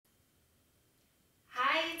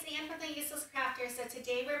so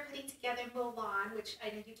today we're putting together Mulan, which I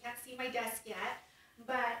know you can't see my desk yet,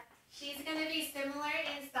 but she's going to be similar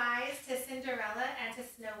in size to Cinderella and to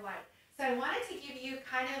Snow White. So I wanted to give you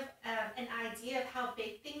kind of an idea of how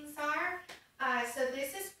big things are. So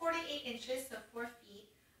this is 48 inches, so 4 feet.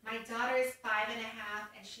 My daughter is 5.5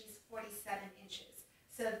 and she's 47 inches.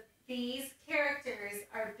 So these characters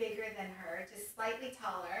are bigger than her, just slightly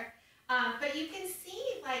taller. But you can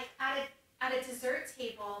see, like, at a dessert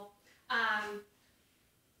table,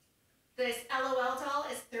 this LOL doll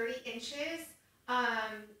is 30 inches.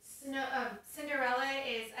 Cinderella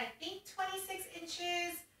is, I think, 26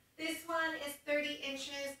 inches. This one is 30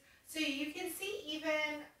 inches. So you can see,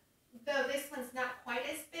 even though this one's not quite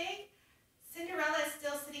as big, Cinderella is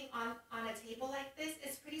still sitting on a table like this.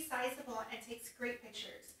 It's pretty sizable and takes great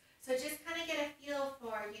pictures. So just kind of get a feel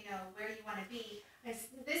for, where you want to be.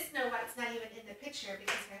 This Snow White's not even in the picture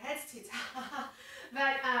because her head's too tall.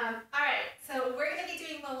 But, all right, so we're going to be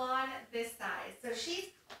doing Mulan this size. So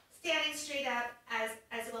she's standing straight up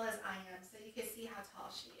as well as I am, so you can see how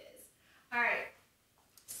tall she is. All right,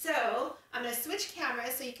 so I'm going to switch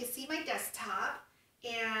cameras so you can see my desktop.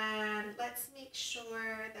 And let's make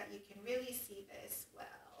sure that you can really see this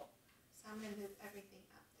well. So I'm going to move everything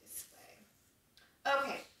up this way.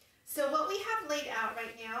 Okay, so what we have laid out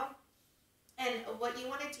right now, and what you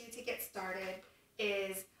want to do to get started,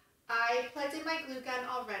 is I plugged in my glue gun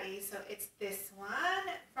already. So it's this one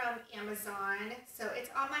from Amazon. So it's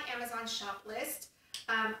on my Amazon shop list.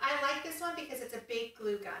 I like this one because it's a big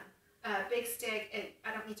glue gun, big stick.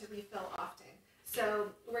 I don't need to refill often.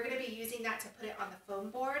 So we're going to be using that to put it on the foam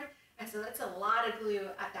board, and so that's a lot of glue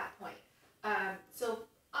at that point.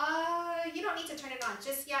 You don't need to turn it on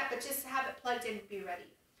just yet, but just have it plugged in and be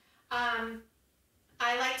ready.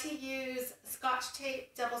 I like to use Scotch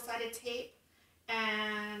tape, double-sided tape,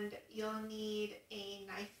 and you'll need a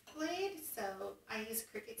knife blade. So I use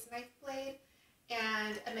Cricut's knife blade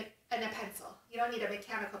and a pencil. You don't need a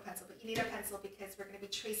mechanical pencil, but you need a pencil because we're going to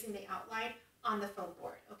be tracing the outline on the foam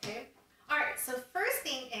board, okay? All right, so first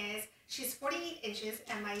thing is, she's 48 inches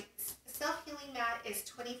and my self-healing mat is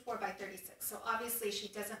 24 by 36. So obviously she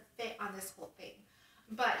doesn't fit on this whole thing,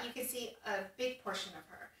 but you can see a big portion of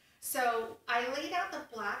her. So I laid out the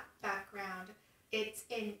black background. It's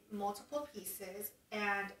in multiple pieces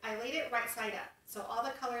and I laid it right side up. So all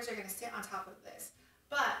the colors are going to sit on top of this.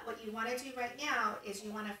 But what you want to do right now is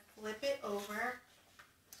you want to flip it over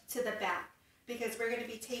to the back, because we're going to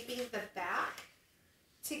be taping the back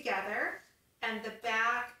together, and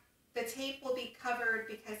the tape will be covered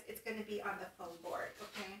because it's going to be on the foam board,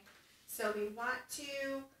 okay? So we want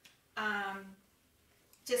to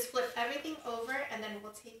just flip everything over and then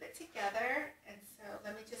we'll tape it together. And so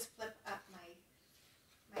let me just flip up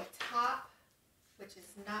my top, which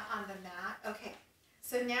is not on the mat. Okay,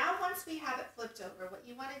 so now once we have it flipped over, what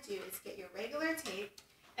you want to do is get your regular tape.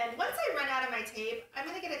 And once I run out of my tape, I'm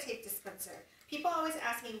going to get a tape dispenser. People always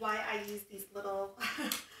ask me why I use these little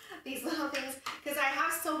these little things, because I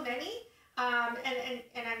have so many, and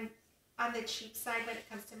I'm on the cheap side when it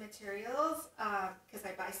comes to materials, because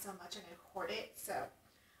I buy so much and I hoard it. So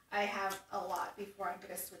I have a lot before I'm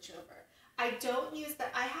going to switch over. I don't use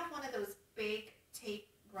I have one of those big tape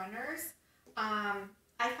runners. I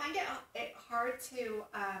find it hard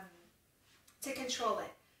to control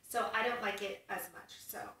it. So I don't like it as much.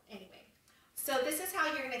 So anyway, so this is how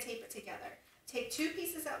you're going to tape it together. Take 2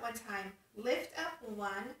 pieces at one time, lift up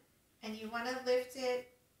one, and you want to lift it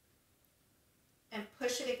and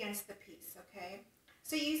push it against the piece, okay?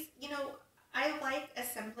 So I like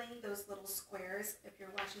assembling those little squares if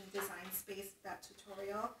you're watching Design Space, that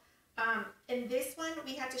tutorial. In this one,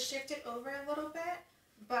 we had to shift it over a little bit,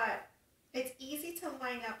 but it's easy to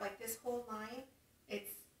line up, like this whole line.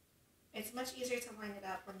 It's much easier to line it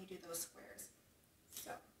up when you do those squares.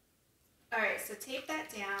 So, all right, so tape that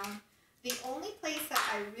down. The only place that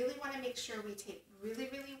I really want to make sure we tape really,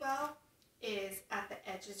 really well is at the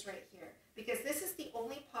edges right here, because this is the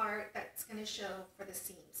only part that's going to show for the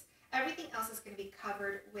seams. Everything else is going to be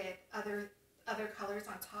covered with other colors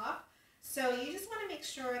on top. So you just want to make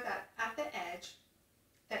sure that at the edge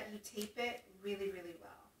that you tape it really, really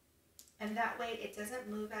well. And that way it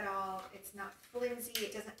doesn't move at all. It's not flimsy.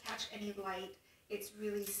 It doesn't catch any light. It's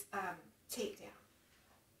really taped down.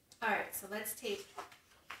 All right, so let's tape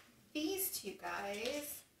these 2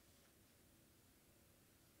 guys.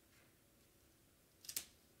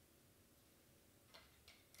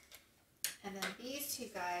 And then these 2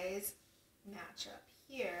 guys match up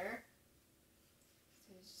here.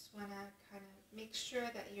 So you just want to kind of make sure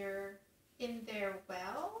that you're in there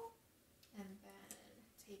well, and then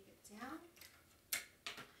tape it down.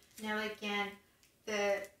 Now again,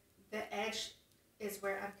 the edge is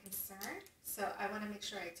where I'm concerned. So I want to make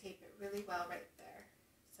sure I tape it really well right there.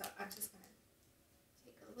 So I'm just going to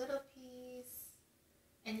take a little piece.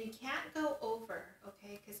 And you can't go over,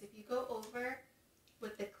 okay? Because if you go over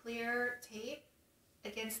with the clear tape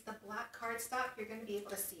against the black cardstock, you're going to be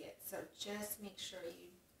able to see it. So just make sure you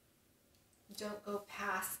don't go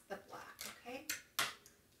past the black, okay?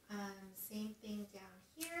 Same thing down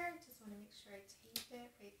here. Just want to make sure I tape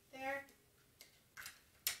it right there.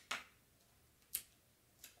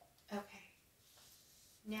 Okay.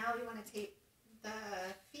 Now we want to tape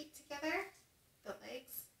the feet together, the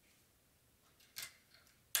legs.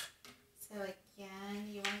 So again,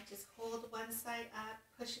 you want to just hold one side up,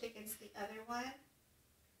 push it against the other one,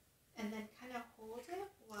 and then kind of hold it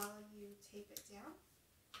while you tape it down.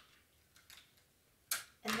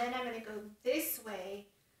 And then I'm going to go this way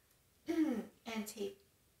and tape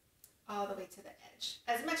all the way to the edge,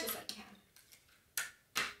 as much as I can.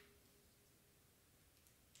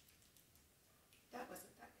 That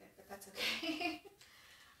wasn't that good, but that's okay.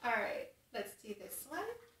 All right, let's do this one.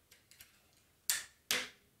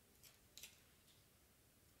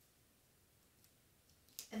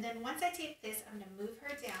 And then once I tape this, I'm going to move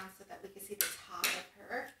her down so that we can see the top of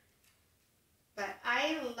her. But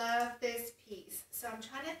I love this piece. So I'm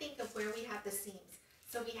trying to think of where we have the seams.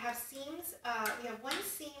 So we have seams, we have one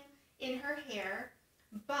seam in her hair,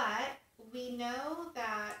 but we know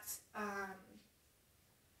that,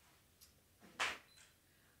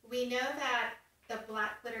 the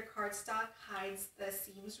black glitter cardstock hides the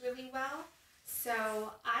seams really well. So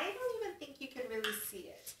I don't even think you can really see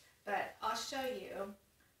it, but I'll show you.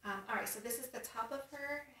 All right, so this is the top of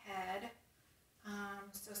her head.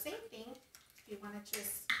 So same thing. You want to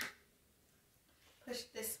just push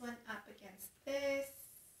this one up against this.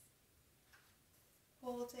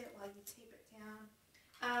 Hold it while you tape it down.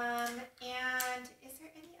 And is there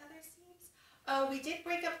any other seams? Oh, we did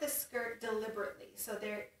break up the skirt deliberately. So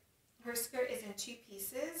her skirt is in two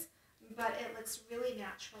pieces, but it looks really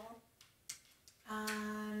natural.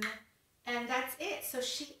 And that's it. So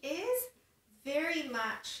she is very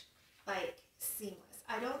much like seamless.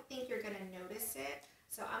 I don't think you're going to notice it.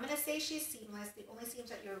 So I'm going to say she's seamless. The only seams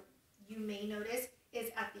that you may notice is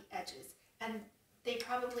at the edges, and they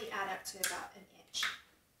probably add up to about an inch.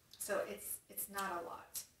 So it's not a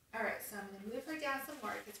lot. All right, so I'm going to move her down some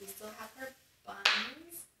more because we still have her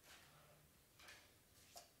buns.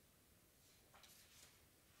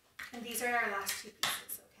 And these are our last two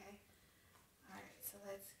pieces, okay? All right, so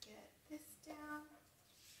let's get this down.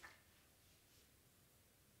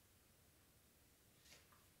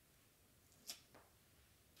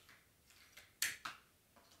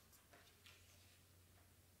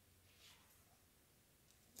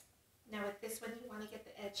 Now with this one, you want to get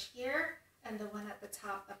the edge here and the one at the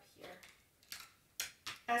top up here,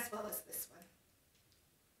 as well as this one.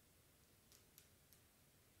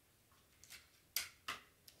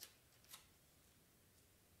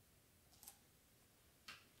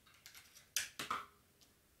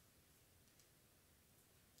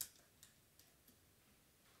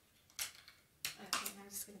 Okay, I'm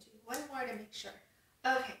just going to do one more to make sure.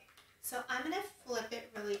 Okay, so I'm going to flip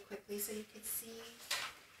it really quickly so you can see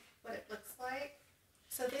what it looks like.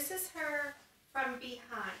 So this is her from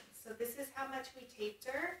behind. So this is how much we taped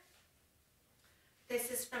her.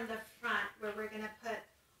 This is from the front where we're going to put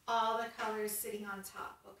all the colors sitting on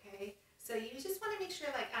top, okay? So you just want to make sure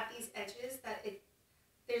like at these edges that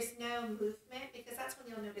there's no movement, because that's when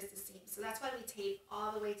you'll notice the seams. So that's why we tape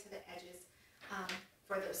all the way to the edges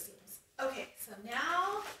for those seams. Okay, so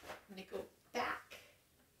now I'm going to go back.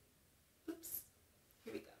 Oops,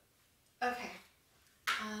 here we go. Okay.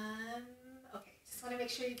 Okay, just want to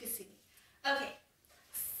make sure you can see me. Okay,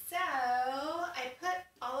 so I put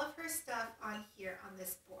all of her stuff on here on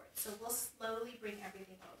this board. So we'll slowly bring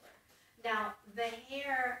everything over. Now, the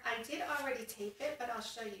hair, I did already tape it, but I'll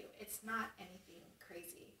show you. It's not anything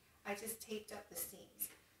crazy. I just taped up the seams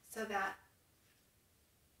so that,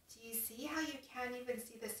 do you see how you can't even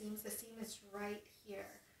see the seams? The seam is right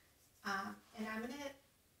here. And I'm going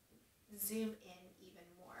to zoom in even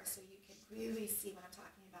more so you can really see what I'm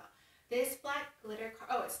talking about. This black glitter,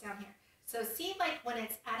 oh, it's down here. So see, like when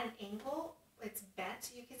it's at an angle, it's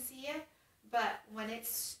bent, you can see it. But when it's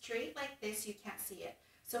straight like this, you can't see it.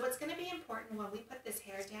 So what's going to be important when we put this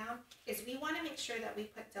hair down is we want to make sure that we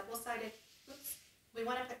put double-sided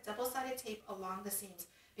tape along the seams,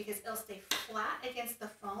 because it'll stay flat against the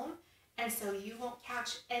foam, and so you won't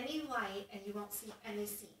catch any light and you won't see any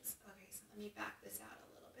seams. Okay, so let me back this out a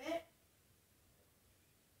little bit.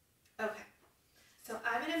 Okay, so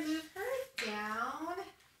I'm going to move her down,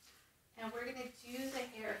 and we're going to do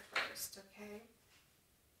the hair first, okay?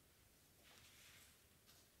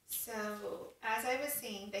 as I was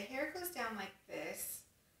saying, the hair goes down like this.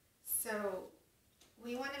 So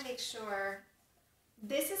we want to make sure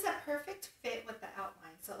this is a perfect fit with the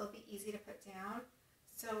outline, so it'll be easy to put down.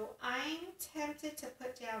 So I'm tempted to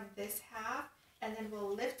put down this half, and then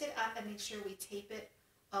we'll lift it up and make sure we tape it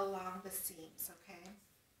along the seams, okay?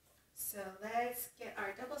 So let's get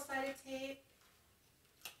our double-sided tape.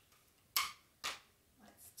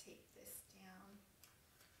 Let's tape this down.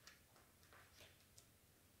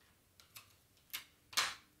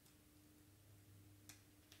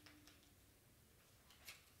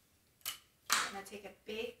 I'm going to take a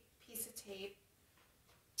big piece of tape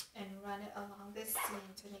and run it along this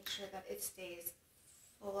seam to make sure that it stays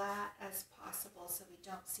flat as possible so we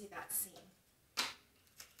don't see that seam.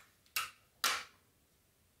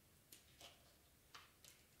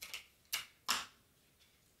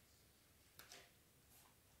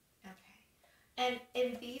 Okay, and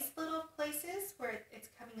in these little places where it's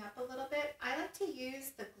coming up a little bit, I like to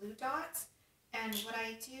use the glue dots, and what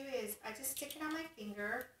I do is I just stick it on my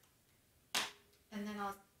finger, and then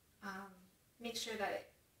I'll make sure that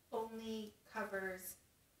it only covers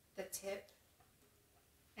the tip,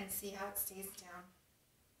 and see how it stays down.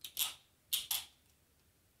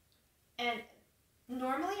 And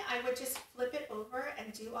normally I would just flip it over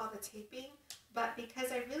and do all the taping, but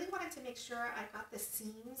because I really wanted to make sure I got the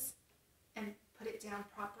seams and put it down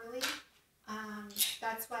properly,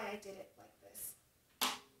 that's why I did it like this.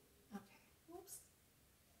 Okay, oops.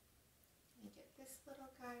 Let me get this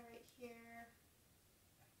little guy right here.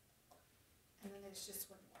 And then there's just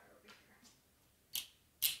one more over here.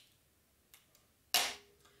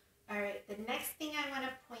 All right, the next thing I want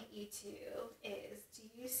to point you to is, do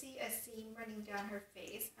you see a seam running down her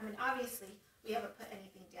face? I mean, obviously, we haven't put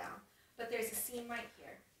anything down, but there's a seam right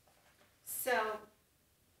here. So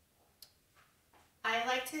I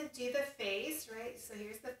like to do the face, right? So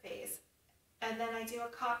here's the face. And then I do a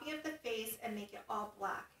copy of the face and make it all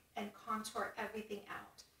black and contour everything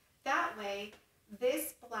out. That way,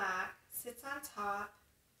 this black sits on top,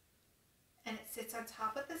 and it sits on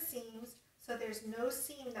top of the seams, so there's no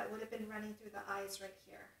seam that would have been running through the eyes right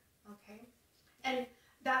here, okay? And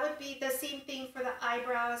that would be the same thing for the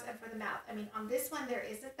eyebrows and for the mouth. I mean, on this one, there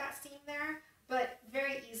isn't that seam there, but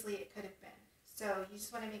very easily it could have been. So you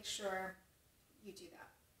just want to make sure you do that.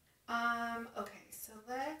 Okay, so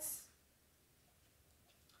let's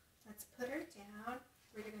put her down.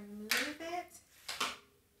 We're going to move it,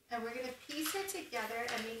 and we're going to piece her together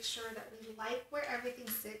and make sure that we like where everything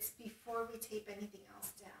sits before we tape anything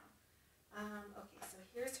else down. Okay, so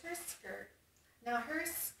here's her skirt. Now her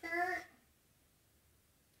skirt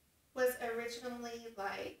was originally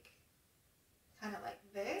like, kind of like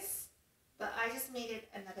this, but I just made it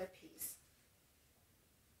another piece.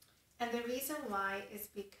 And the reason why is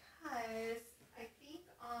because I think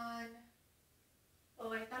on,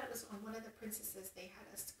 oh, I thought it was on one of the princesses they had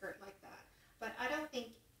a skirt like that, but I don't think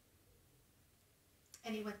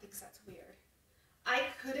anyone thinks that's weird. I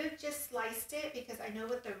could have just sliced it because I know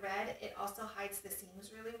with the red it also hides the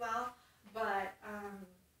seams really well, but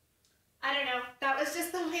I don't know, that was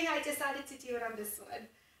just the way I decided to do it on this one.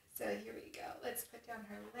 So here we go. Let's put down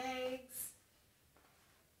her legs.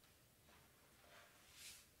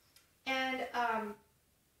 And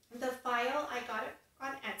the file, I got it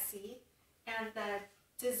on Etsy, and the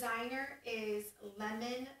designer is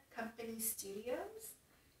Lemon Company Studios,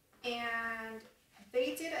 and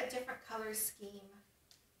they did a different color scheme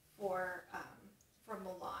for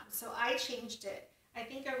Mulan. So I changed it. I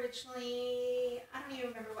think originally, I don't even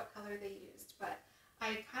remember what color they used, but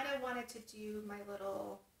I kind of wanted to do my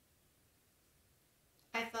little,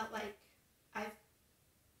 I felt like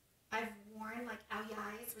I've worn like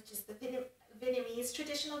aoyais, which is the Vietnamese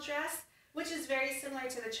traditional dress, which is very similar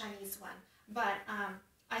to the Chinese one. But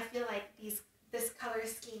I feel like this color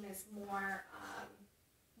scheme is more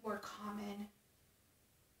common.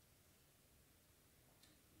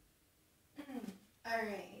 All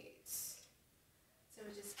right, so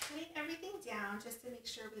we're just putting everything down just to make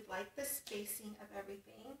sure we like the spacing of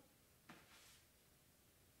everything.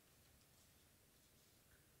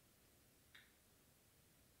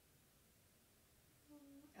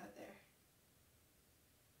 Oh, there.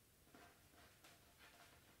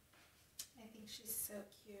 I think she's so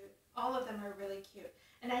cute. All of them are really cute.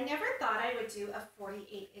 And I never thought I would do a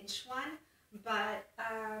 48-inch one, but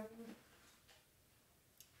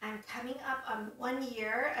I'm coming up on 1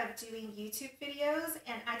 year of doing YouTube videos,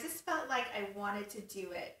 and I just felt like I wanted to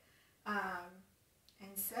do it.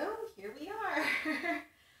 And so here we are.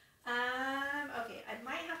 Okay, I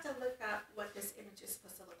might have to look up what this image is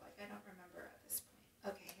supposed to look like. I don't remember at this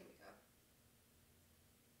point. Okay, here we go.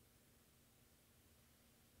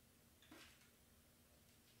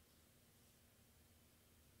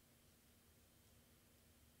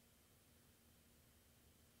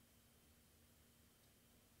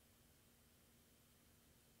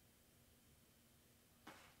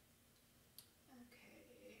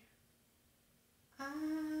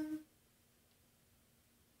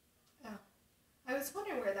 was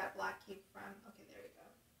wondering where that black came from. Okay, there we go.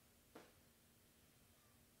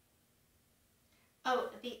 Oh,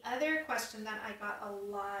 the other question that I got a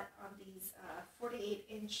lot on these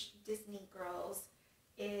 48-inch Disney girls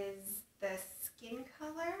is the skin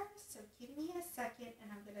color. So give me a second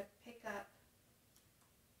and I'm going to pick up,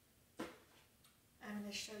 I'm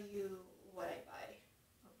going to show you what I buy.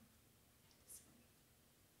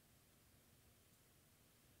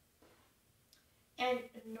 And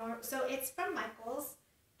so it's from Michael's,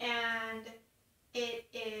 and it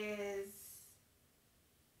is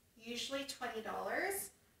usually $20.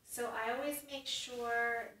 So I always make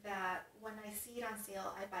sure that when I see it on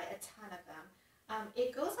sale, I buy a ton of them.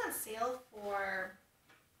 It goes on sale for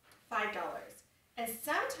 $5. And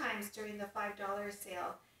sometimes during the $5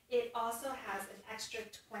 sale, it also has an extra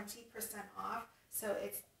 20% off. So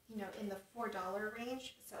it's, you know, in the $4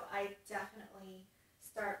 range. So I definitely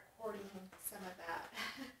start hoarding some of that.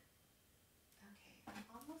 Okay, I'm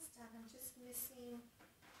almost done. I'm just missing,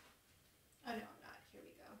 oh no, I'm not. Here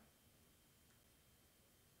we go.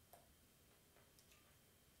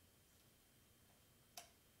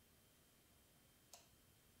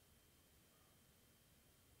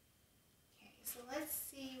 Okay, so let's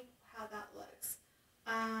see how that looks.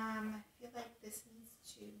 I feel like this needs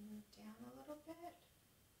to move down a little bit.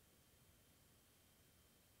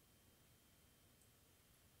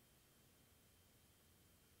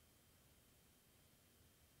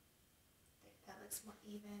 That looks more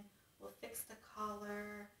even. We'll fix the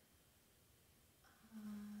collar.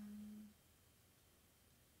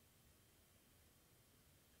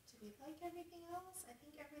 Do we like everything else? I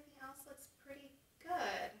think everything else looks pretty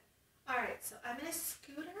good. All right, so I'm going to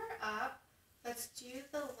scoot her up. Let's do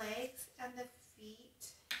the legs and the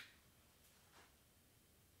feet.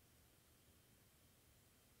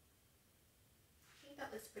 I think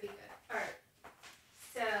that looks pretty good. All right,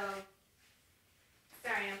 so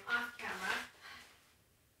sorry, I'm off camera.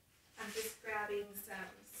 I'm just grabbing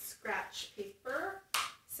some scratch paper.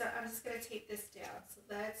 So I'm just going to tape this down. So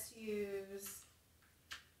let's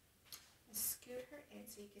scoot her in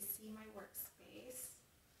so you can see my workspace.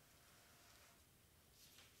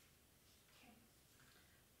 Okay.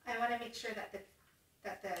 I want to make sure that it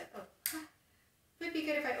would be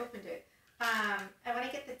good if I opened it. I want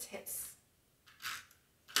to get the tips.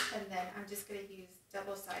 And then I'm just going to use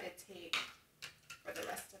double-sided tape for the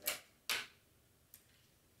rest of it.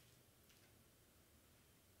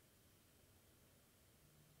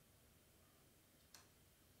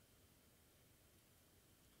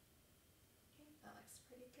 Okay, that looks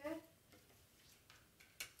pretty good.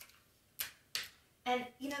 And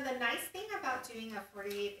you know, the nice thing about doing a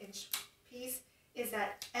 48-inch piece is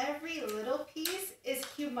that every little piece is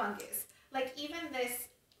humongous. Like even this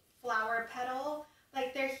flower petal,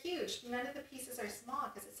 like they're huge. None of the pieces are small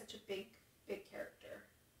because it's such a big character.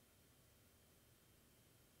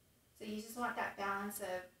 So you just want that balance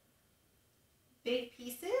of big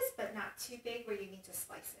pieces, but not too big where you need to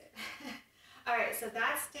slice it. All right, so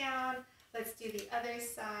that's down. Let's do the other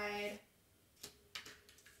side.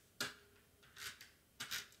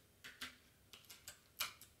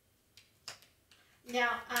 Now,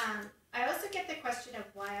 I also get the question of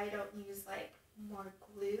why I don't use like more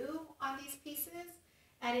glue on these pieces.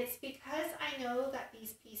 And it's because I know that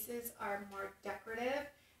these pieces are more decorative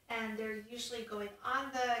and they're usually going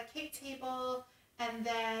on the cake table, and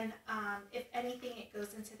then if anything, it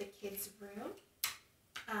goes into the kids' room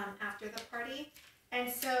after the party.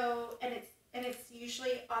 And so, and it's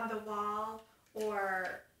usually on the wall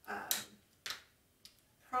or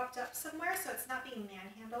propped up somewhere, so it's not being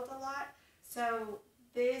manhandled a lot. So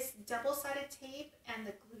this double-sided tape and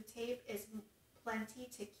the glue tape is plenty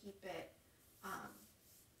to keep it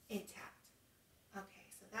intact. Okay,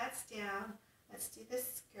 so that's down. Let's do the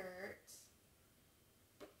skirt.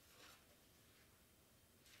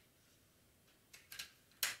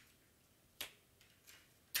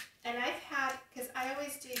 And I've had, because I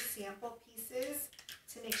always do sample pieces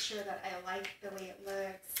to make sure that I like the way it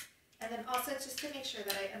looks, and then also just to make sure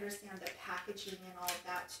that I understand the packaging and all of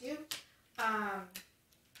that too.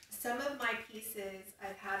 Some of my pieces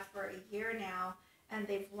I've had for a year now, and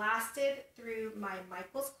they've lasted through my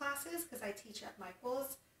Michael's classes, because I teach at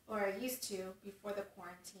Michael's, or I used to before the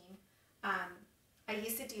quarantine. I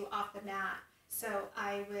used to do off the mat, so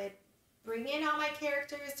I would bring in all my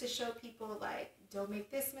characters to show people, like, don't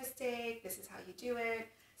make this mistake, this is how you do it.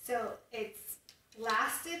 So it's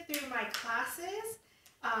lasted through my classes.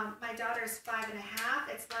 My daughter's 5.5.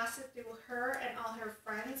 It's lasted through her and all her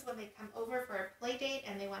friends when they come over for a play date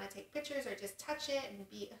and they want to take pictures or just touch it and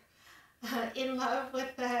be in love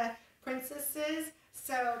with the princesses.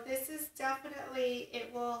 So this is definitely,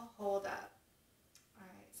 it will hold up.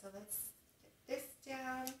 so let's get this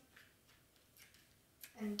down.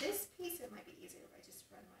 And this piece, it might be easier if I just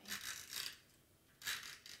run my,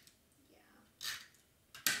 yeah.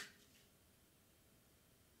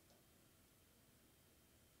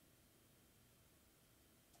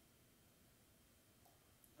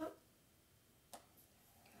 Oh.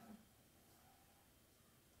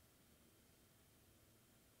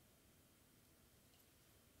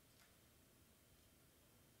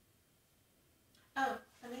 Oh,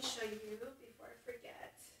 let me show you before I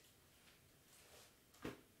forget.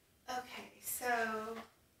 Okay, so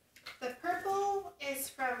the purple is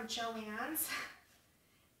from Joann's,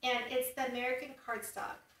 and it's the American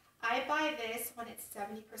cardstock. I buy this when it's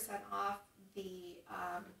 70% off the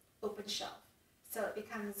open shelf, so it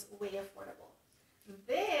becomes way affordable.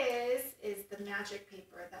 This is the magic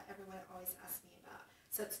paper that everyone always asks me about.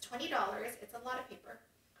 So it's $20. It's a lot of paper.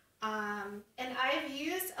 And I've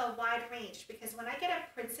used a wide range because when I get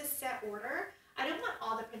a princess set order, I don't want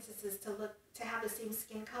all the princesses to have the same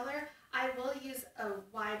skin color. I will use a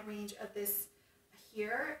wide range of this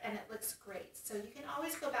here, and it looks great. So you can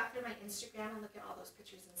always go back through my Instagram and look at all those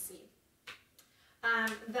pictures and see.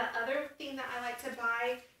 The other thing that I like to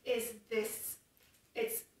buy is this.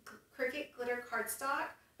 It's Cricut glitter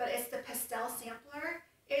cardstock, but it's the pastel sampler.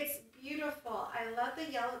 It's beautiful. I love the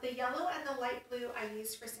yellow. The yellow and the light blue I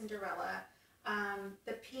used for Cinderella.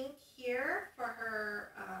 The pink here for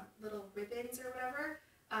her little ribbons or whatever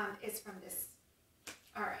is from this.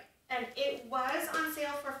 All right. And it was on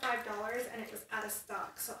sale for $5 and it was out of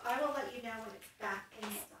stock. So I will let you know when it's back in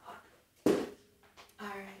stock. All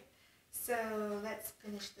right. So let's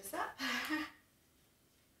finish this up.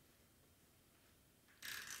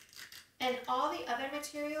 And all the other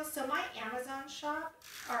materials, so my Amazon shop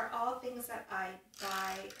are all things that I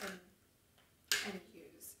buy and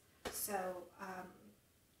use. So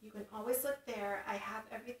you can always look there. I have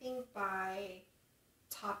everything by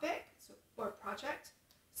topic or project.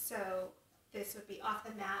 So this would be off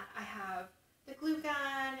the mat. I have the glue gun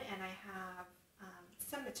and I have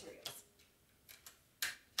some materials.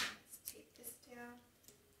 Let's take this down.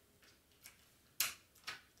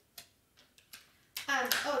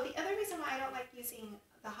 Oh, the other reason why I don't like using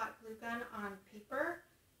the hot glue gun on paper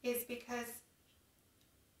is because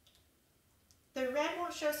the red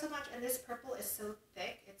won't show so much and this purple is so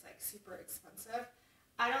thick, it's like super expensive.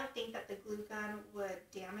 I don't think that the glue gun would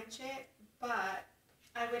damage it, but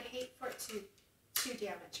I would hate for it to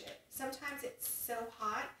damage it. Sometimes it's so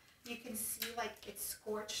hot, you can see like it's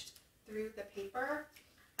scorched through the paper.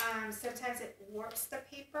 Sometimes it warps the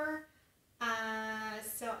paper.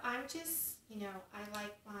 So I'm just, you know, I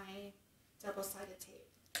like my double-sided tape.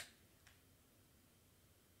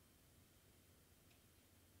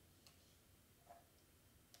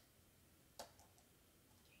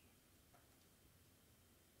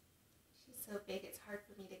 She's so big, it's hard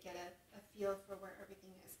for me to get a feel for where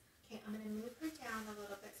everything is. Okay, I'm going to move her down a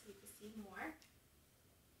little bit so you can see more.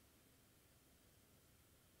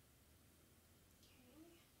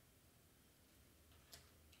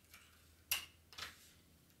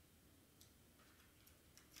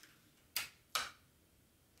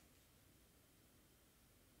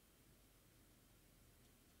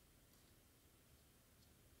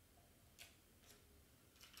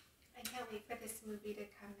 I can't wait for this movie to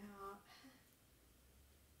come out.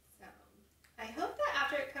 So I hope that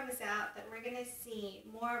after it comes out that we're going to see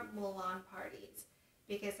more Mulan parties,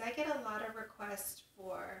 because I get a lot of requests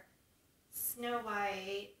for Snow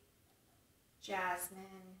White,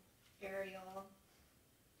 Jasmine, Ariel.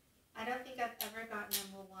 I don't think I've ever gotten a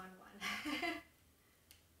Mulan one.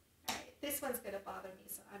 Alright, this one's going to bother me,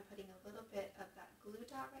 so I'm putting a little bit of that glue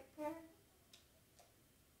dot right there.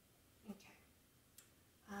 Okay.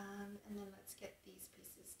 And then let's get these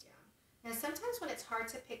pieces down. Now sometimes when it's hard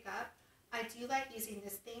to pick up, I do like using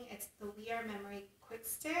this thing. It's the We Are Memory Quick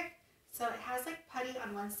Stick. So it has like putty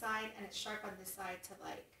on one side and it's sharp on this side to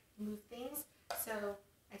like move things. So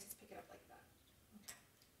I just pick it up like that.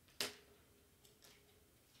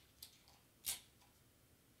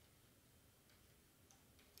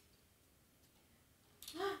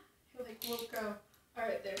 Okay. It like won't go. All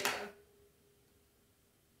right, there we go.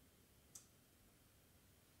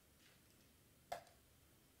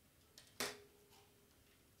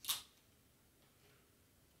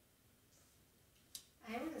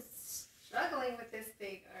 I'm struggling with this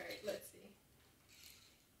thing. All right, let's see.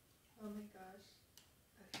 Oh my gosh.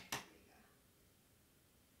 Okay, here we go.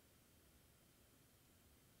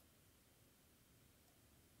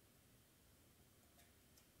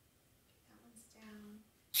 Okay, that one's down.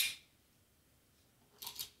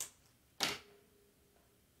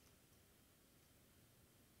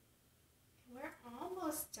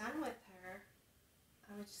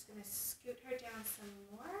 just going to scoot her down some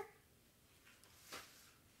more.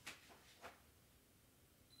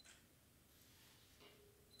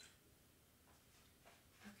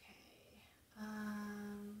 Okay.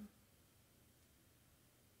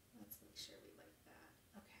 Let's make sure we like that.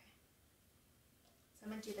 Okay. So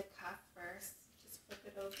I'm going to do the cuff first. Just flip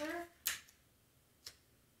it over.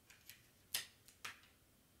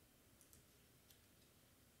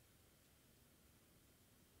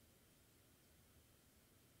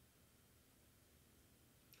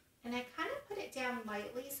 And I kind of put it down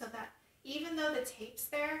lightly so that even though the tape's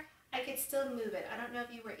there, I could still move it. I don't know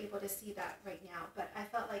if you were able to see that right now, but I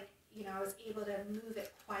felt like, you know, I was able to move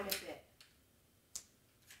it quite a bit.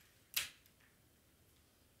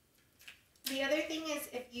 The other thing is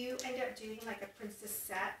if you end up doing like a princess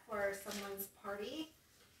set for someone's party,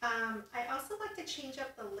 I also like to change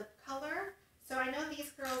up the lip color. So I know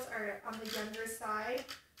these girls are on the younger side,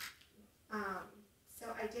 so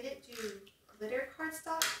I didn't do glitter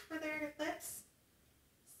cardstock for their lips,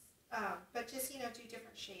 but just, you know, do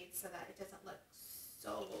different shades so that it doesn't look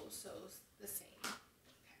so the same.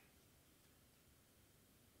 Okay.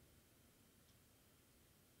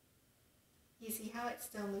 You see how it's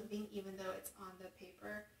still moving even though it's on the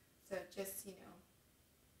paper? So just, you know,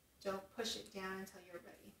 don't push it down until you're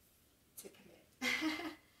ready to commit.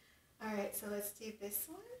 All right, so let's do this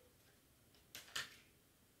one.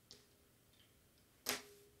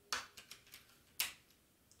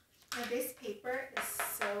 Now this paper is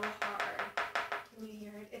so hard. Can you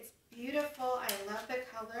hear it? It's beautiful. I love the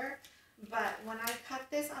color, but when I cut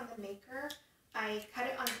this on the maker, I cut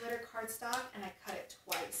it on glitter cardstock and I cut it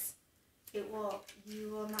twice. You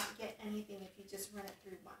will not get anything if you just run it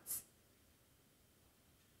through once.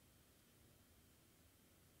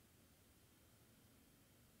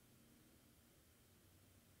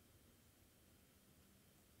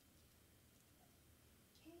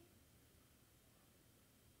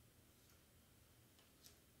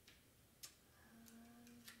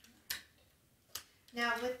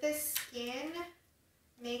 Now with the skin,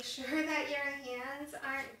 make sure that your hands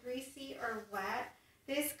aren't greasy or wet.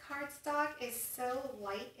 This cardstock is so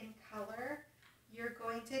light in color, you're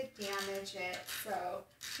going to damage it. So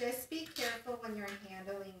just be careful when you're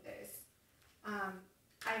handling this.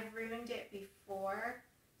 I've ruined it before,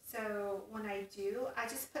 so when I do, I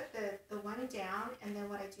just put the one down, and then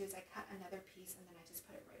what I do is I cut another piece and then I just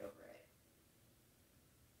put it right over it.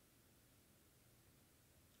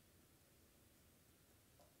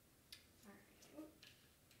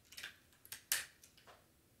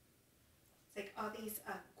 It's like all these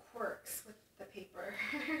quirks with the paper.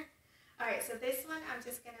 All right, so this one I'm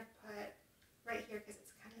just gonna put right here because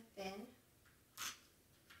it's kind of thin.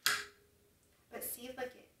 But see,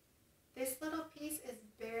 look, this little piece is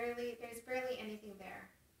there's barely anything there.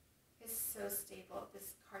 It's so stable.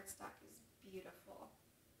 This cardstock is beautiful.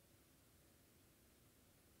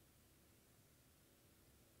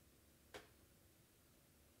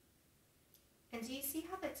 And do you see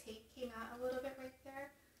how the tape came out a little bit right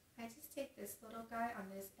there? I just take this little guy on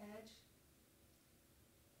this edge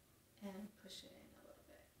and push it in a little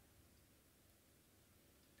bit.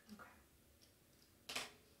 Okay.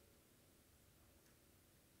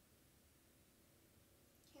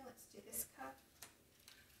 Okay, let's do this cuff.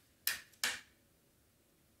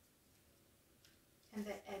 And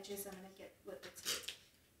the edges I'm going to get with the tape.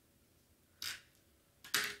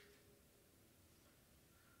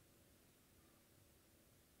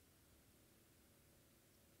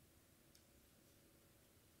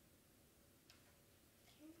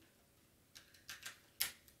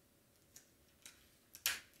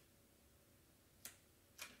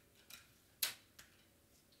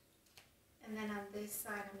 And then on this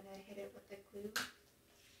side, I'm going to hit it with the glue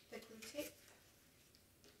tape.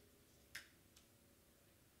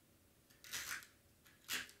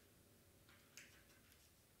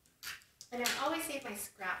 And I always save my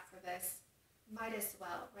scrap for this. Might as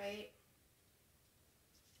well, right?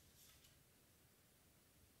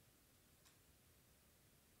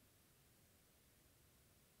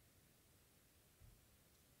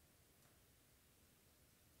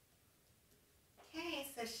 Okay,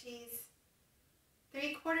 so she's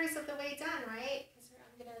 3/4 of the way done, right? So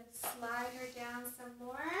I'm going to slide her down some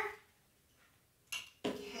more.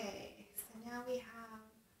 Okay, so now we have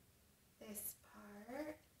this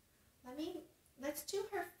part. Let's do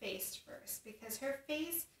her face first, because her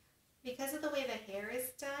face, because of the way the hair is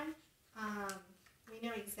done, we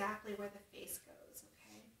know exactly where the face goes,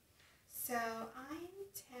 okay? So I'm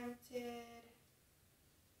tempted.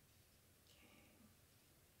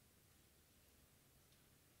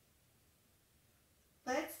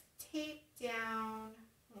 Let's tape down,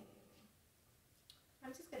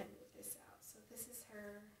 I'm just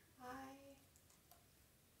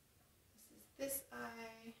this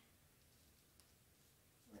eye,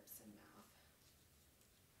 lips and mouth.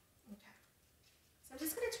 Okay. So I'm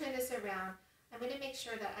just going to turn this around. I'm going to make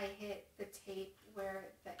sure that I hit the tape where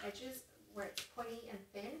the edges, where it's pointy and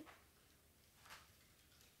thin.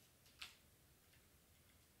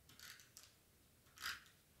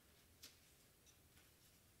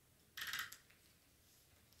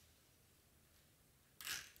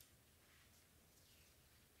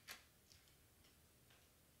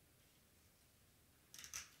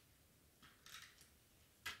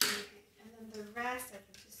 The rest I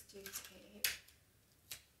can just do tape.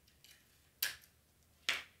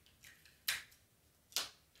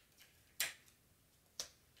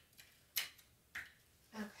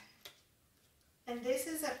 Okay. And this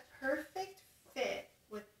is a perfect fit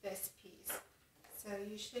with this piece. So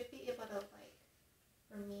you should be able to, like,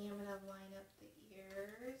 for me, I'm going to line up the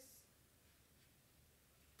ears.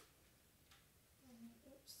 And,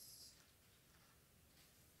 oops.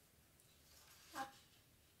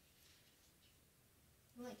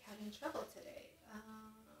 I'm like having trouble today.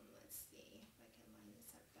 Let's see if I can line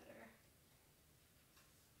this up better.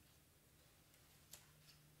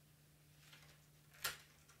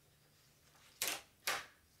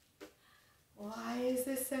 Why is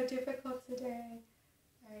this so difficult today?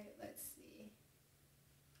 All right, let's see.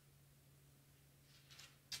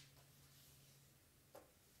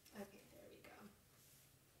 Okay, there we go.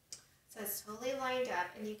 So it's totally lined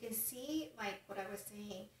up, and you can see, like what I was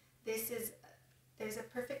saying, there's a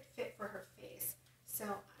perfect fit for her face. So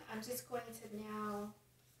I'm just going to now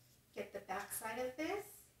get the back side of this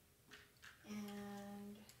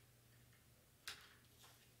and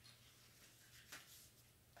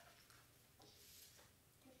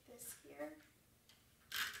get this here.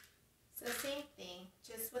 So same thing,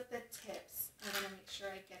 just with the tips. I want to make sure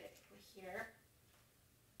I get it here.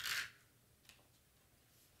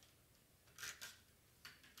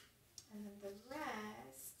 And then the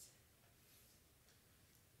rest,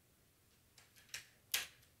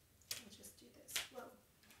 I'll just do this. Whoa.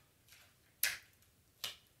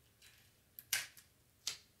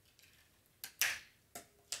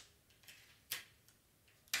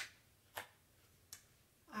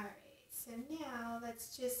 All right, so now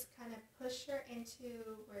let's just kind of push her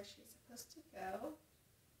into where she's supposed to go.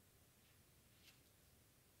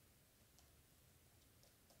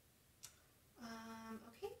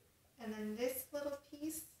 Okay, and then this little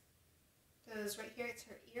piece goes right here. It's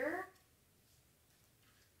her ear.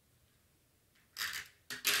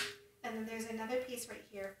 And then there's another piece right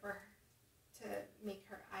here for her to make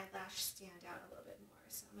her eyelash stand out a little bit more.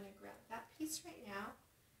 So I'm going to grab that piece right now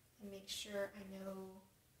and make sure I know.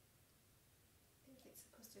 I think it's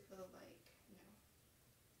supposed to go like, no.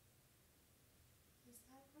 Is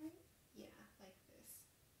that right? Yeah, like this.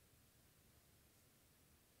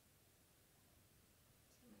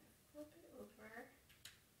 So I'm going to flip it over,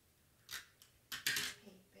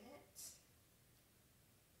 tape it,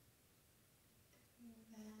 and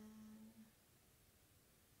then,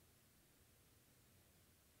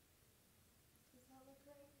 does that look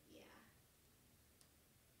right? Yeah.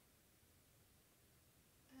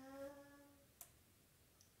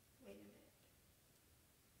 Wait a minute.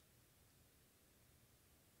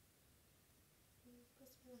 Is it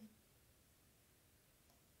supposed to be like,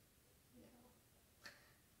 no.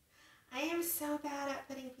 I am so bad at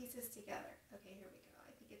putting pieces together. Okay, here we go.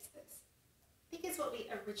 I think it's this. I think it's what we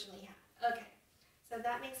originally had. Okay, so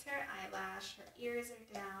that makes her eyelash. Her ears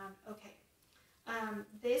are down. Okay,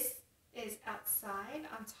 this is outside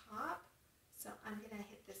on top. So I'm going to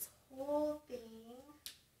hit this whole thing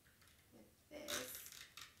with this.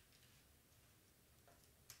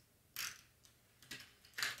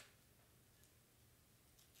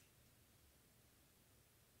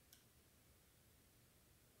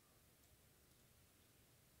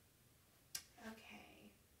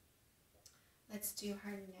 Okay, let's do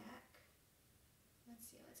her neck. Let's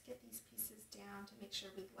see, let's get these pieces down to make sure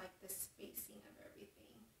we like the spacing of everything.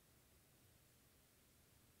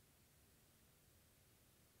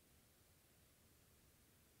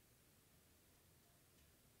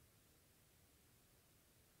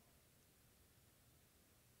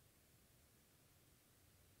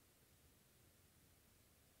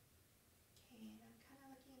 Okay, and I'm kind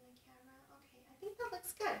of looking in the camera. Okay, I think that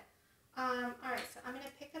looks good. All right, so I'm going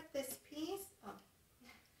to pick up this piece. Oh,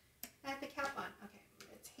 I have the cap on. Okay, I'm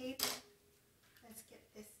going to tape. Let's get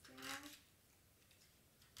this down.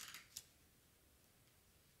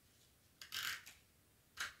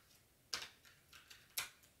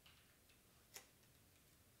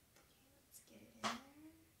 Okay, let's get it in there.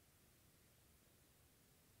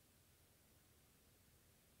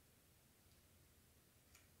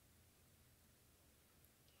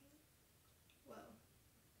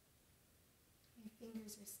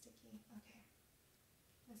 fingers are sticky. Okay,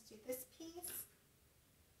 let's do this piece.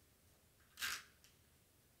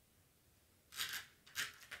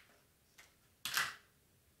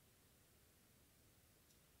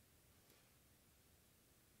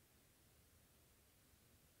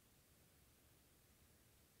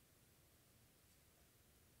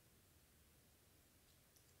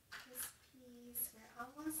 This piece, we're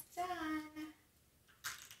almost done.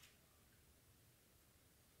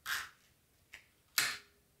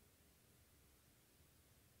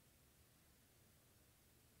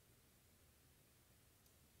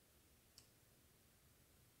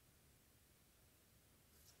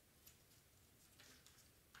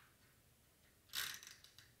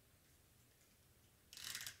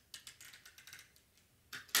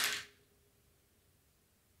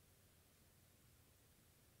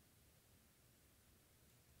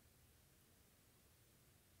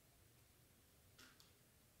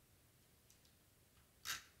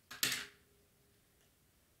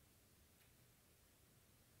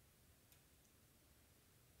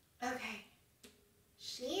 Okay,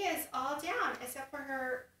 she is all down except for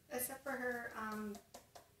her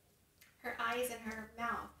her eyes and her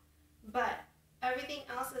mouth, but everything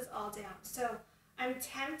else is all down. So I'm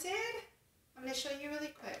tempted. I'm going to show you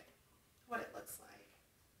really quick what it looks like.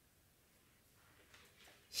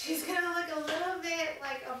 She's going to look a little bit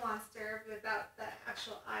like a monster without the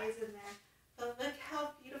actual eyes in there. But look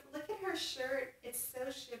how beautiful. Look at her shirt. It's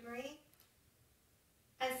so shimmery.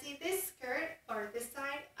 And see this skirt, or this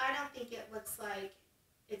side, I don't think it looks like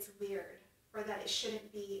it's weird or that it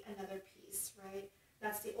shouldn't be another piece, right?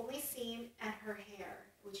 That's the only seam, and her hair,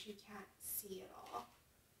 which you can't see at all.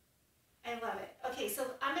 I love it. Okay, so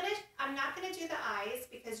I'm not gonna do the eyes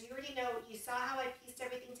because you already know, you saw how I pieced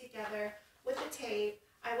everything together with the tape.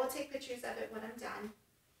 I will take pictures of it when I'm done.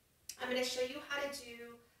 I'm gonna show you how to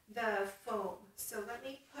do the foam. So let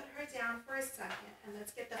me put her down for a second and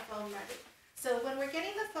let's get the foam ready. So when we're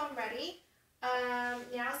getting the foam ready,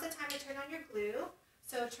 now's the time to turn on your glue.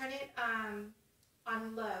 So turn it on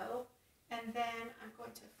low, and then I'm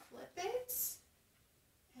going to flip it.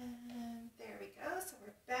 And there we go. So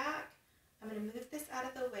we're back. I'm going to move this out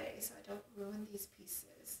of the way so I don't ruin these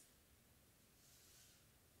pieces.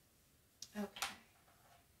 Okay.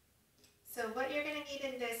 So what you're going to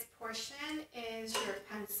need in this portion is your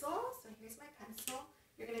pencil. So here's my pencil.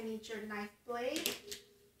 You're going to need your knife blade.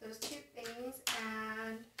 Those two things,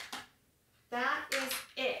 and that is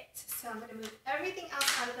it. So I'm going to move everything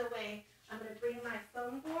else out of the way. I'm going to bring my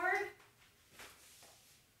foam board.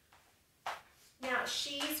 Now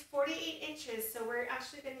she's 48 inches, so we're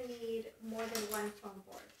actually going to need more than one foam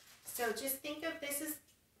board. So just think of this as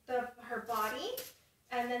her body,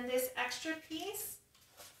 and then this extra piece,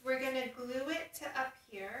 we're going to glue it to up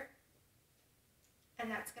here, and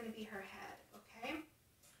that's going to be her head, okay?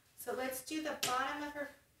 So let's do the bottom of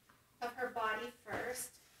her body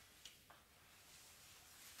first.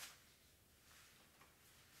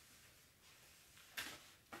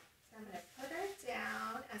 So I'm going to put her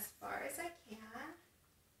down as far as I can.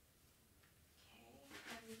 Okay,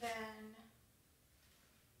 and then,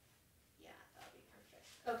 yeah, that'll be perfect.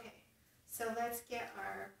 Okay, so let's get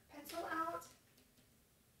our pencil out.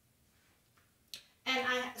 And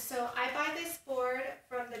I buy this board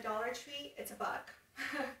from the Dollar Tree. It's $1.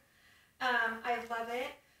 I love it.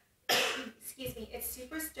 Excuse me, it's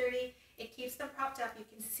super sturdy. It keeps them propped up. You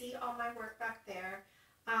can see all my work back there.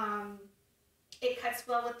 It cuts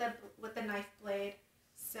well with the knife blade,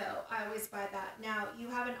 so I always buy that. Now you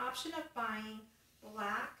have an option of buying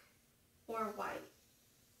black or white,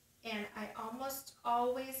 and I almost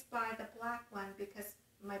always buy the black one because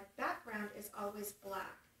my background is always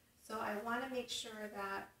black. So I want to make sure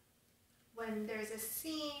that when there's a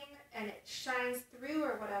seam and it shines through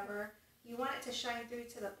or whatever, you want it to shine through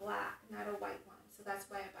to the black, not a white one. So that's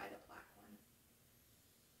why I buy the black one.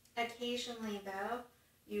 Occasionally, though,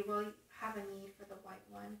 you will have a need for the white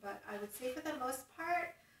one, but I would say for the most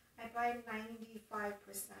part, I buy 95%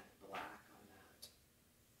 black on that.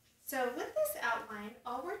 So with this outline,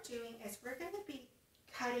 all we're doing is we're going to be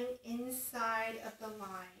cutting inside of the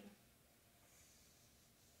line.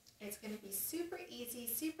 It's going to be super easy,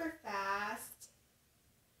 super fast,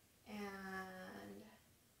 and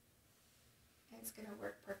it's going to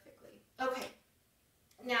work perfectly. Okay,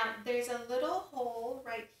 now there's a little hole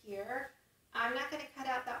right here. I'm not going to cut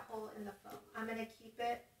out that hole in the foam. I'm going to keep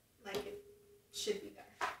it like it should be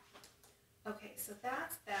there. Okay, so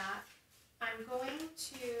that's that. I'm going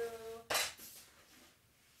to,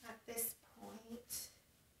 at this point,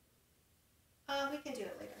 we can do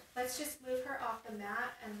it later. Let's just move her off the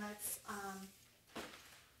mat and let's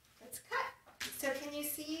cut. So can you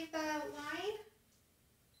see the line?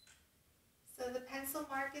 So the pencil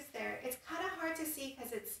mark is there. It's kind of hard to see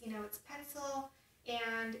because it's, you know, it's pencil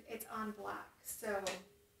and it's on black. So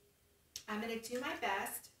I'm going to do my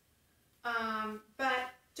best.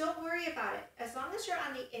 But don't worry about it. As long as you're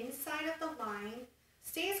on the inside of the line,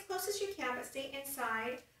 stay as close as you can, but stay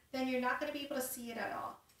inside, then you're not going to be able to see it at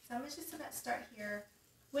all. So I'm just going to start here.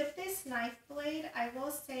 With this knife blade, I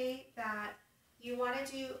will say that you want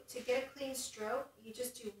to get a clean stroke, you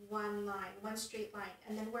just do one line, one straight line.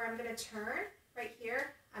 And then where I'm going to turn, right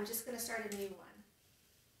here, I'm just going to start a new one.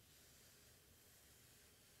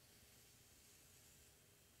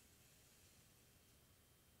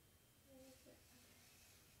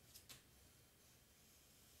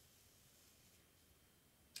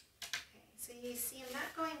 So you see, I'm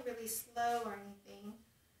not going really slow or anything.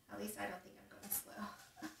 At least I don't think I'm going slow.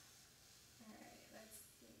 All right, let's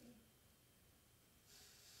see.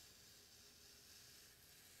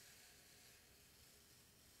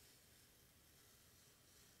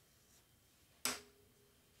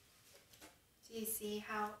 Do you see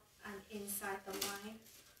how I'm inside the line?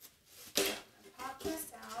 So I'm going to pop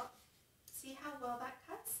this out. See how well that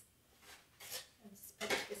cuts? And just put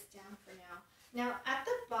this down for now. Now at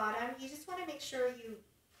the bottom, you just want to make sure you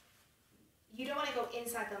don't want to go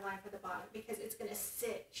inside the line for the bottom because it's going to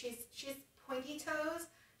sit. She's pointy toes.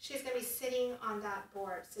 She's going to be sitting on that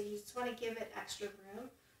board. So you just want to give it extra room.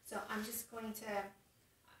 So I'm going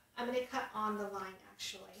to cut on the line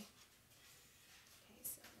actually. Okay,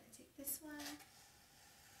 so I'm going to take this one.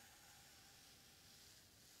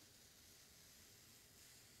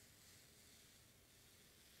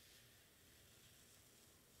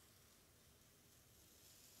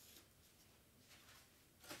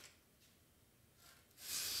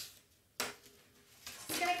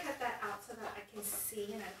 So that I can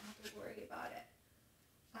see and I don't have to worry about it.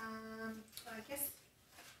 I guess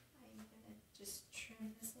I'm going to just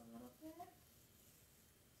trim this a little bit.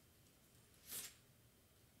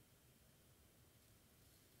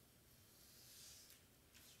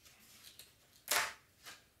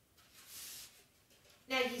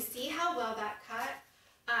 Now you see how well that cut?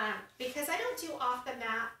 Because I don't do off the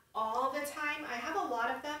mat all the time. I have a lot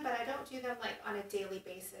of them, but I don't do them like on a daily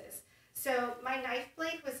basis. So my knife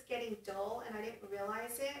blade was getting dull and I didn't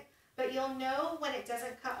realize it, but you'll know when it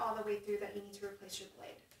doesn't cut all the way through that you need to replace your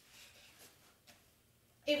blade.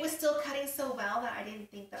 It was still cutting so well that I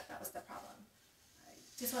didn't think that was the problem. I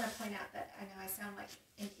just want to point out that I know I sound like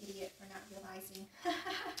an idiot for not realizing.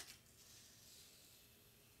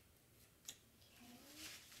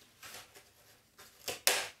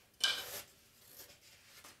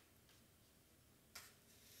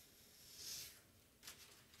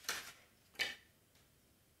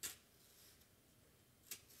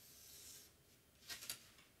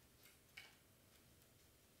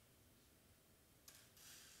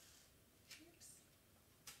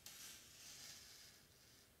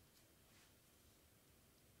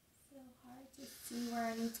 Hard to see where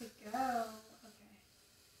I need to go. Okay.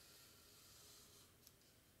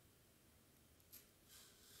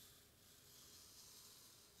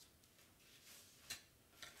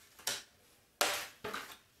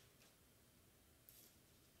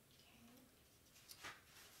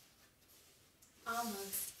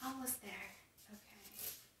 Almost there. Okay.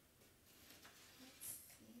 Let's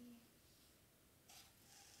see.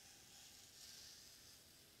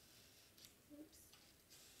 Oops.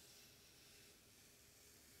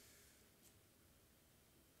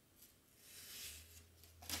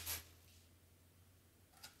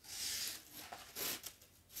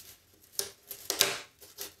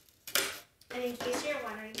 And in case you're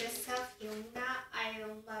wondering, this self-healing mat, I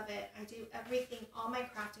love it. I do everything, all my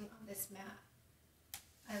crafting on this mat.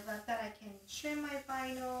 I love that I can trim my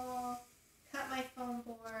vinyl, cut my foam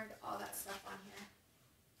board, all that stuff on here.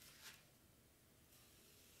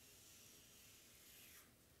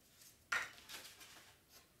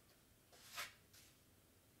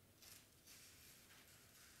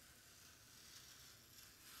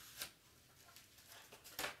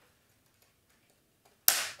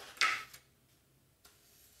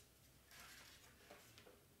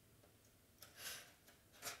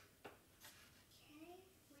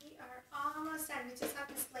 We just have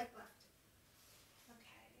this leg left.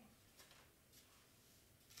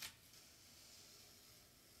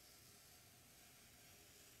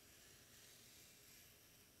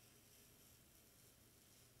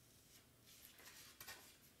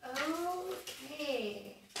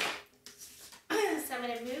 Okay. So I'm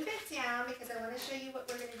going to move it down because I want to show you what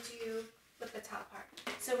we're going to do with the top part.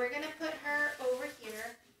 So we're going to put her over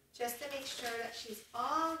here just to make sure that she's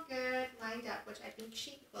all good lined up, which I think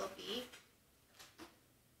she will be.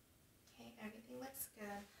 Everything looks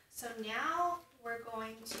good. So now we're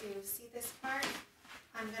going to, see this part?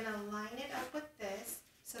 I'm going to line it up with this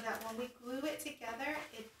so that when we glue it together,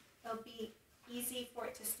 it'll be easy for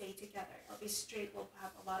it to stay together. It'll be straight. We'll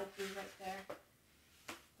have a lot of glue right there.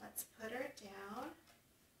 Let's put her down.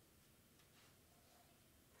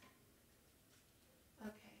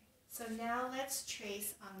 Okay, so now let's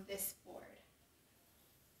trace on this board.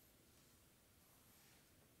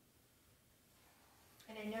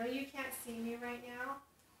 And I know you can't see me right now,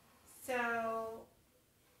 so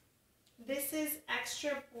this is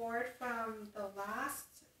extra board from the last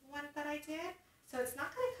one that I did. So it's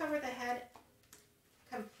not going to cover the head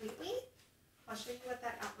completely. I'll show you what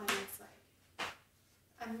that outline looks like.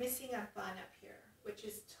 I'm missing a bun up here, which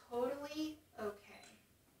is totally okay.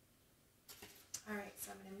 All right,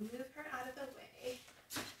 so I'm going to move her out of the way.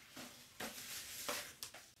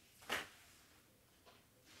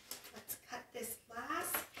 Let's cut this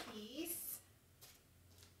last piece,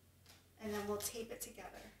 and then we'll tape it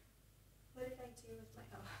together. What did I do with my,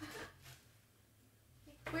 oh.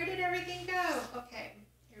 Where did everything go? Okay,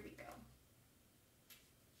 here we go.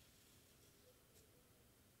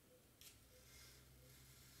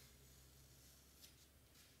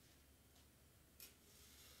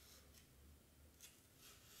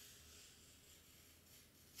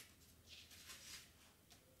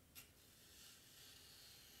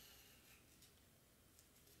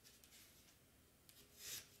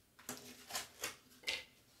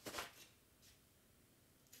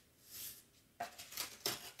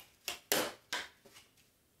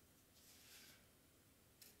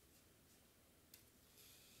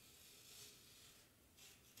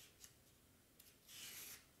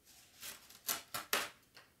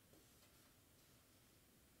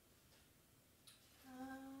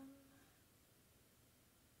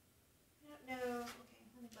 No, okay,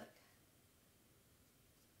 let me look.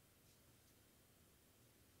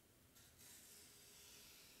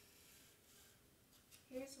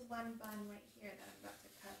 Here's one bun right here that I'm about to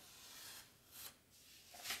cut.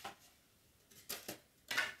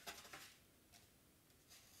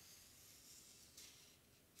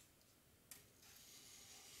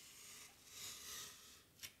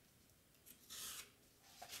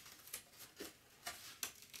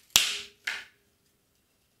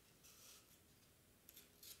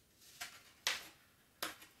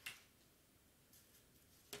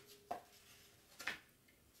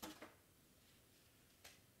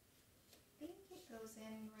 Goes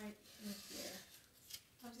in right in here.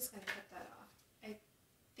 I'm just going to cut that off. I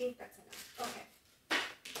think that's enough. Okay.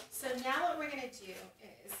 So now what we're going to do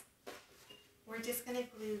is we're just going to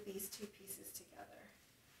glue these two pieces together.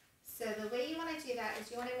 So the way you want to do that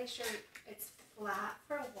is you want to make sure it's flat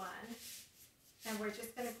for one, and we're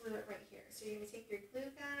just going to glue it right here. So you're going to take your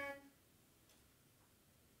glue gun,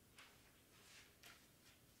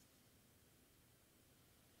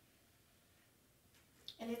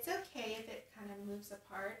 and it's okay if it kind of moves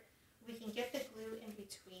apart. We can get the glue in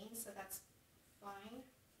between, so that's fine.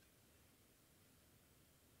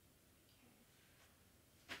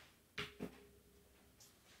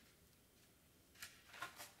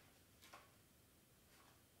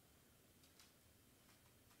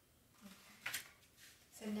 Okay.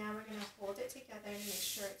 So now we're going to hold it together and make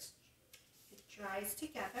sure it dries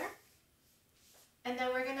together. And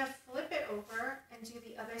then we're going to flip it over and do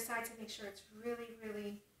the other side to make sure it's really,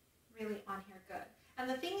 really, really on here good. And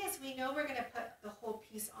the thing is, we know we're going to put the whole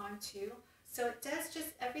piece on too. So it does just,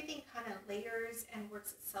 everything kind of layers and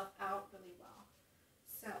works itself out really well.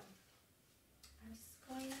 So I'm just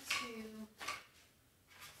going to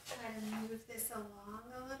try to move this along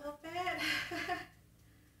a little bit.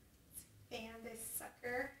 Let's fan this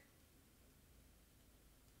sucker.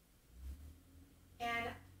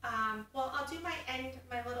 And well, I'll do my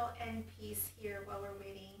little end piece here while we're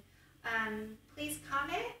waiting. Please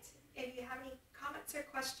comment if you have any comments or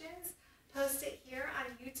questions. Post it here on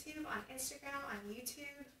YouTube, on Instagram,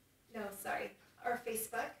 or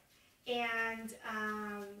Facebook. And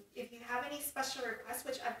if you have any special requests,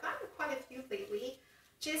 which I've gotten quite a few lately,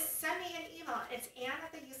 just send me an email. It's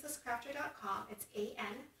ann@theuselesscrafter.com. It's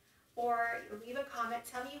A-N. Or leave a comment.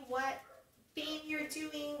 Tell me what theme you're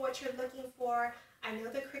doing, what you're looking for. I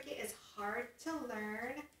know the Cricut is hard to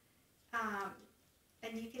learn,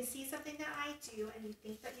 and you can see something that I do and you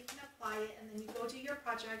think that you can apply it, and then you go do your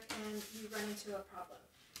project and you run into a problem.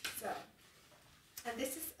 So, and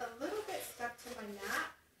this is a little bit stuck to my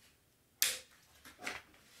mat, but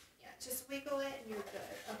yeah, just wiggle it and you're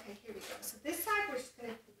good. Okay, here we go. So this side we're just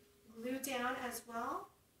going to glue down as well.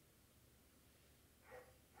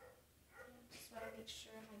 Just want to make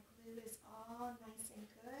sure my glue is all nice and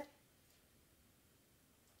good.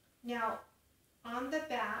 Now, on the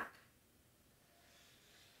back.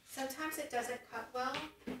 Sometimes it doesn't cut well.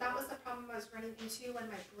 That was the problem I was running into when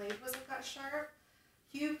my blade wasn't cut sharp.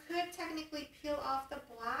 You could technically peel off the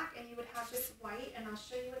black and you would have just white, and I'll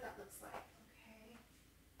show you what that looks like.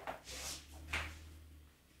 Okay.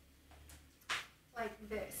 Like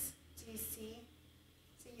this. Do you see?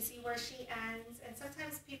 So you see where she ends, and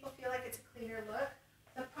sometimes people feel like it's a cleaner look.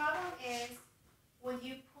 The problem is when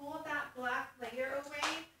you pull that black layer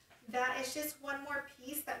away, that is just one more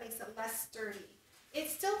piece that makes it less sturdy.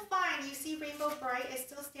 It's still fine. You see Rainbow Bright is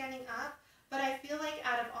still standing up, but I feel like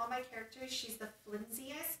out of all my characters, she's the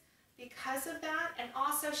flimsiest because of that, and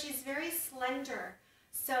also she's very slender.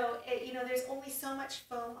 So, there's only so much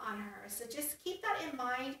foam on her. So just keep that in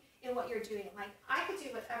mind in what you're doing. Like, I could do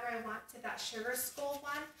whatever I want to that Sugar Skull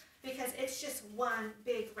one because it's just one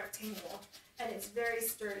big rectangle and it's very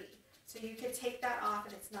sturdy. So you could take that off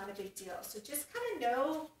and it's not a big deal. So just kind of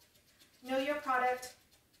know your product,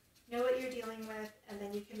 know what you're dealing with, and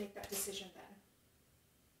then you can make that decision then.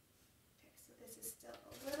 Okay, so this is still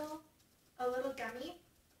a little gummy.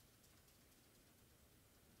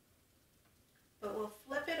 But we'll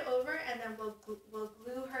flip it over and then we'll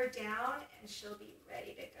glue her down and she'll be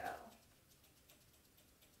ready to go.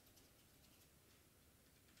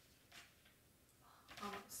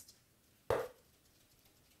 Almost.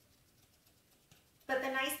 But the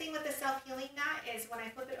nice thing with the self-healing mat is when I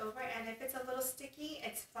flip it over, and if it's a little sticky,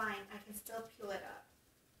 it's fine. I can still peel it up.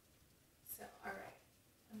 So, all right.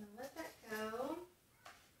 I'm going to let that go.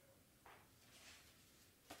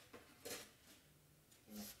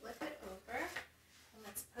 I'm going to flip it over. And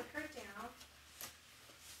let's put her down.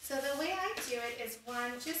 So the way I do it is,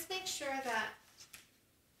 one, just make sure that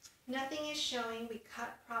nothing is showing. We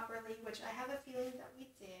cut properly, which I have a feeling that we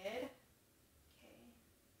did. Okay.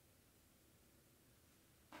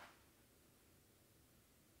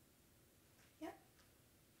 Yep.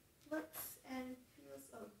 Looks and feels,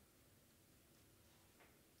 oh.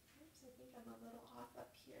 Oops, I think I'm a little off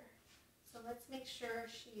up here. So let's make sure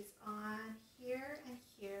she's on here and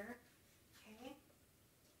here. Okay.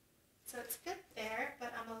 So it's good there,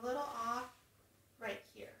 but I'm a little off right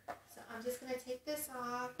here. So I'm just going to take this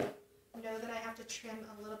off. Know that I have to trim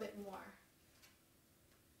a little bit more.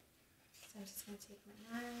 So I'm just going to take my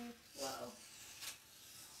knife. Whoa.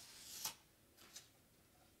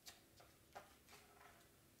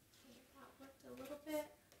 Okay, that worked a little bit.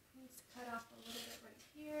 Needs to cut off a little bit right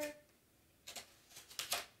here.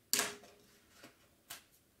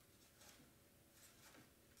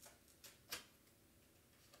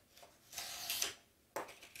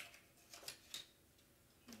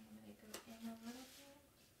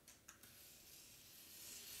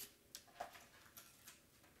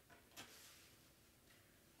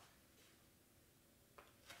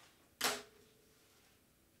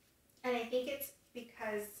 And I think it's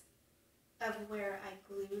because of where I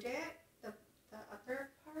glued it, the upper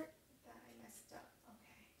part, that I messed up.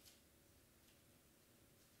 Okay.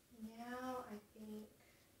 Now I think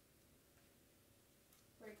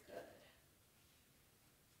we're good.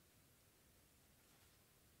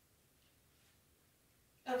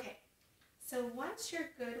 Okay. So once you're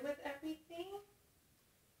good with everything,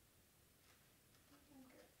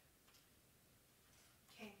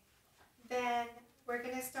 okay, then we're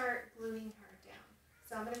going to start gluing her down.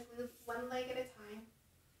 So I'm going to glue one leg at a time.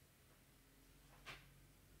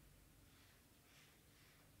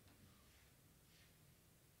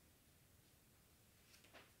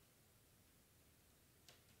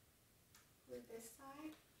 Glue this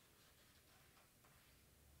side.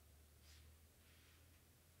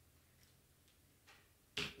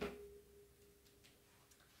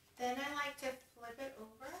 Then I like to flip it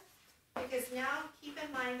over. Because now, keep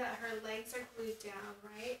in mind that her legs are glued down,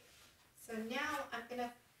 right? So now I'm going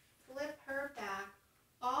to flip her back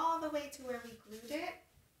all the way to where we glued it.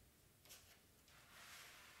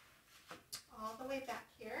 All the way back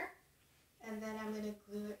here. And then I'm going to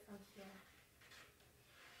glue it from here.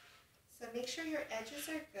 So make sure your edges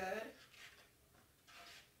are good.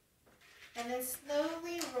 And then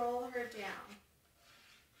slowly roll her down.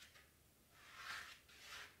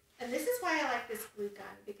 And this is why I like this glue gun,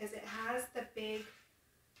 because it has the big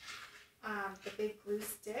glue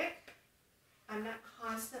stick. I'm not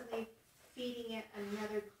constantly feeding it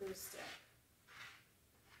another glue stick.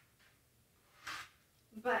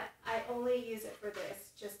 But I only use it for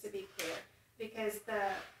this, just to be clear, because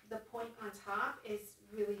the point on top is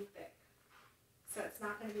really thick. So it's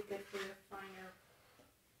not going to be good for your finer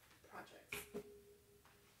projects.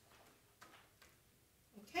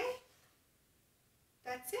 Okay?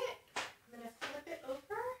 That's it. I'm going to flip it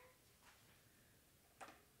over.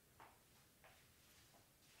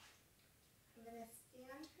 I'm going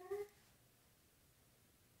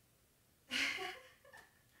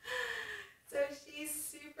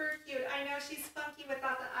super cute. I know she's funky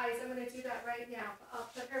without the eyes. I'm going to do that right now. But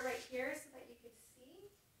I'll put her right here so that you can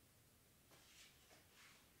see.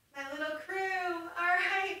 My little crew. All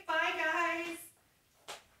right. Bye, guys.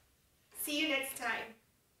 See you next time.